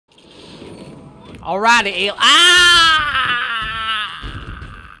Alrighty, alien. Ah!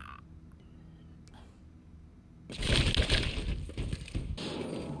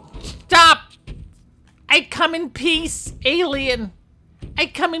 Stop! I come in peace, alien. I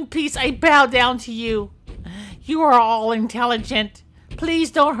come in peace. I bow down to you. You are all intelligent.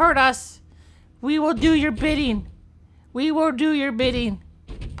 Please don't hurt us. We will do your bidding. We will do your bidding.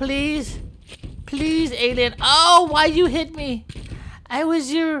 Please. Please, alien. Oh, why you hit me? I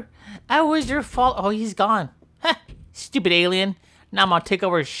was your fault. Oh, he's gone. Huh. Stupid alien. Now I'm gonna take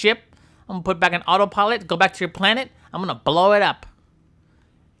over his ship. I'm gonna put it back in autopilot. Go back to your planet. I'm gonna blow it up.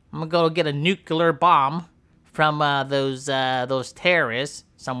 I'm gonna go get a nuclear bomb from those terrorists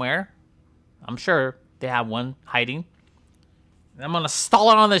somewhere. I'm sure they have one hiding. And I'm gonna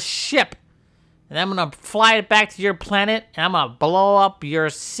stall it on the ship. And I'm gonna fly it back to your planet. And I'm gonna blow up your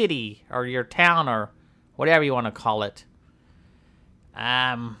city or your town or whatever you want to call it.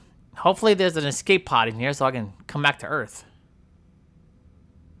 Hopefully there's an escape pod in here so I can come back to Earth.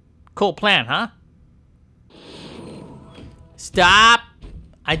 Cool plan, huh? Stop!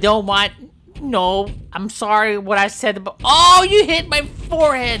 I don't want... No, I'm sorry what I said about... Oh, you hit my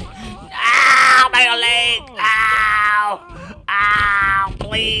forehead! Ow, my leg! Ow! Ow,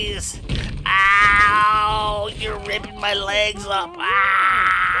 please! Ow! You're ripping my legs up!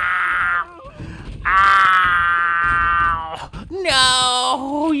 Ow! Ow!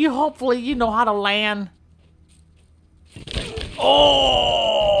 No! Hopefully you know how to land. Oh!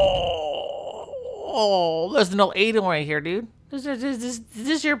 There's no alien right here, dude. Is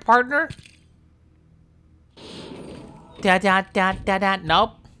this your partner?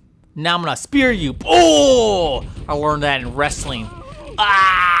 Nope. Now I'm gonna spear you. Oh! I learned that in wrestling.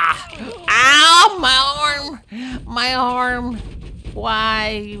 Ah! Ow! My arm! My arm!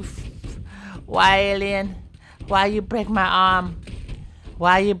 Why, alien? Why you break my arm?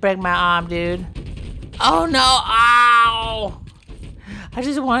 Why you break my arm, dude? Oh no! Ow! I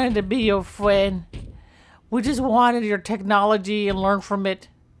just wanted to be your friend. We just wanted your technology and learn from it,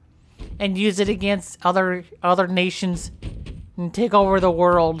 and use it against other nations, and take over the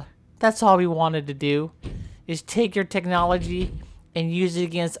world. That's all we wanted to do, is take your technology and use it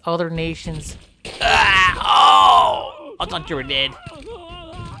against other nations. Ah! Oh! I thought you were dead.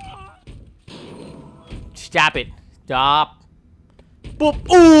 Stop it. Stop. Boop.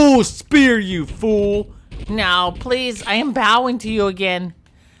 Ooh, spear you, fool. Now, please, I am bowing to you again.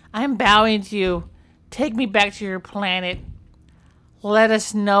 I am bowing to you. Take me back to your planet. Let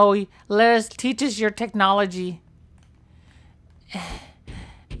us know. Teach us your technology.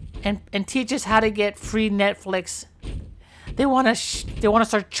 And teach us how to get free Netflix. They want to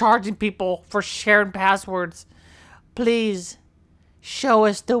start charging people for sharing passwords. Please, show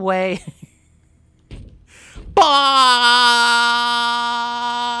us the way. Bah!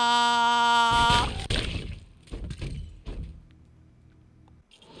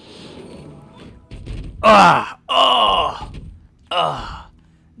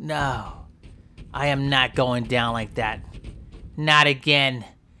 No. I am not going down like that. Not again.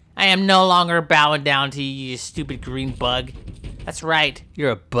 I am no longer bowing down to you, you stupid green bug. That's right,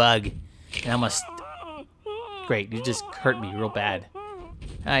 you're a bug. And I'm Great, you just hurt me real bad.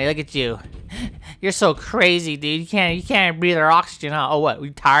 Alright, look at you. You're so crazy, dude. You can't breathe our oxygen, huh? Oh, what? You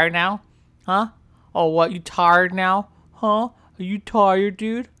tired now? Huh? Oh, what? You tired now? Huh? Are you tired,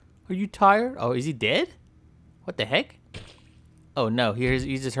 dude? Are you tired? Oh, is he dead? What the heck? Oh no,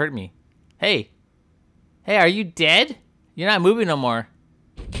 he just hurt me. Hey. Hey, are you dead? You're not moving no more.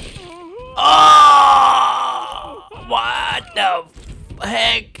 Oh! What the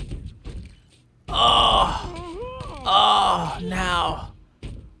heck? Oh. Oh, now.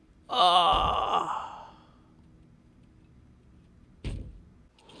 Oh.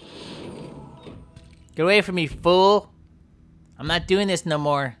 Get away from me, fool. I'm not doing this no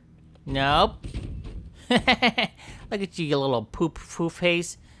more. Nope. Look at you, you little poop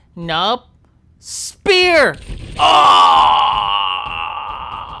face. Nope. Spear! Oh!